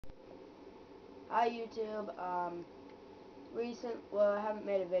Hi YouTube. Well, I haven't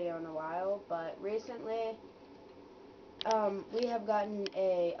made a video in a while, but recently, we have gotten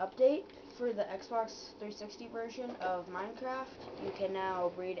a update for the Xbox 360 version of Minecraft. You can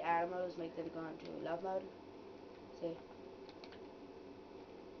now breed animals, make them go into love mode. See?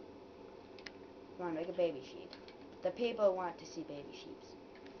 Come on, make a baby sheep. The people want to see baby sheeps.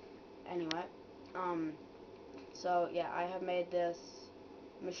 Anyway, so yeah, I have made this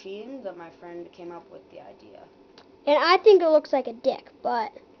machine that my friend came up with the idea. And I think it looks like a dick,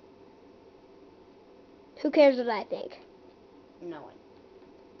 but who cares what I think? No one.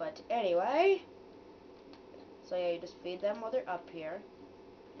 But anyway, so yeah, you just feed them while they're up here,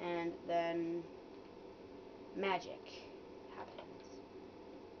 and then magic happens.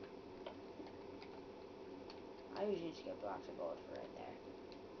 I usually just get blocks of gold for right there.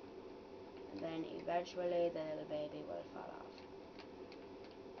 And then eventually the little baby will fall off.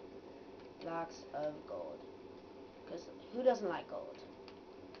 Blocks of gold. Because who doesn't like gold?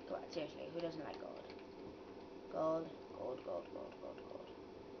 Come on, seriously, who doesn't like gold? Gold, gold, gold, gold, gold, gold.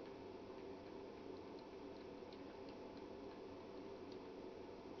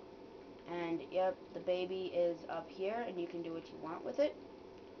 And yep, the baby is up here, and you can do what you want with it.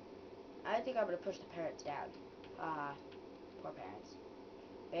 I think I'm gonna push the parrots down. Poor parents.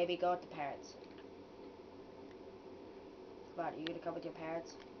 Baby, go with the parrots. Come on, are you gonna come with your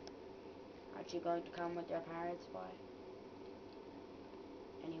parrots? Aren't you going to come with your parrots, boy?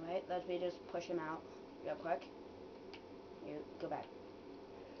 Anyway, let me just push him out real quick. You go back.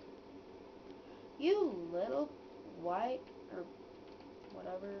 You little white or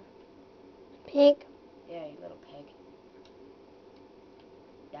whatever. Pink. Yeah, you little pig.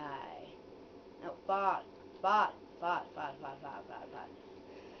 Die. No, fall. Fall. Fall. Fall. Fall. Fall. Fall. Fall.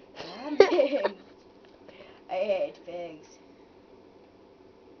 Damn pigs. I hate pigs.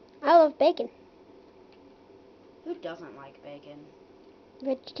 I love bacon. Who doesn't like bacon?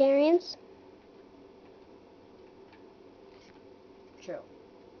 Vegetarians. True.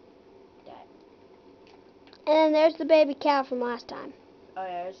 Dead. And then there's the baby cow from last time. Oh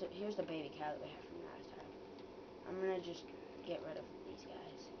yeah, here's the baby cow that we had from last time. I'm gonna just get rid of these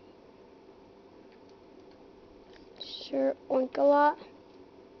guys. Sure, oink a lot.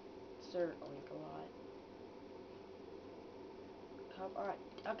 Sir Oink-a-Lot. Come on.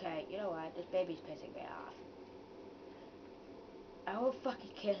 Okay, you know what? This baby's pissing me off. I will fucking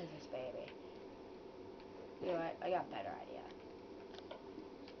kill this baby. You know what? I got a better idea.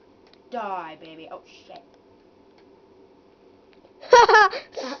 Die, baby. Oh, shit.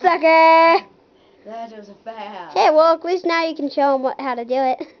 Sucker! That was a fail. Hey, well, at least now you can show them how to do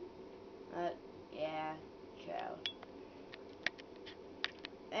it. Yeah, true.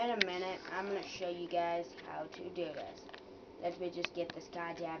 In a minute, I'm gonna show you guys how to do this. Let me just get this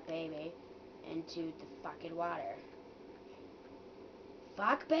goddamn baby into the fucking water.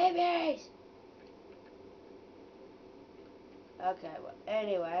 Fuck babies! Okay, well,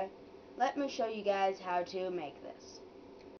 anyway, let me show you guys how to make this.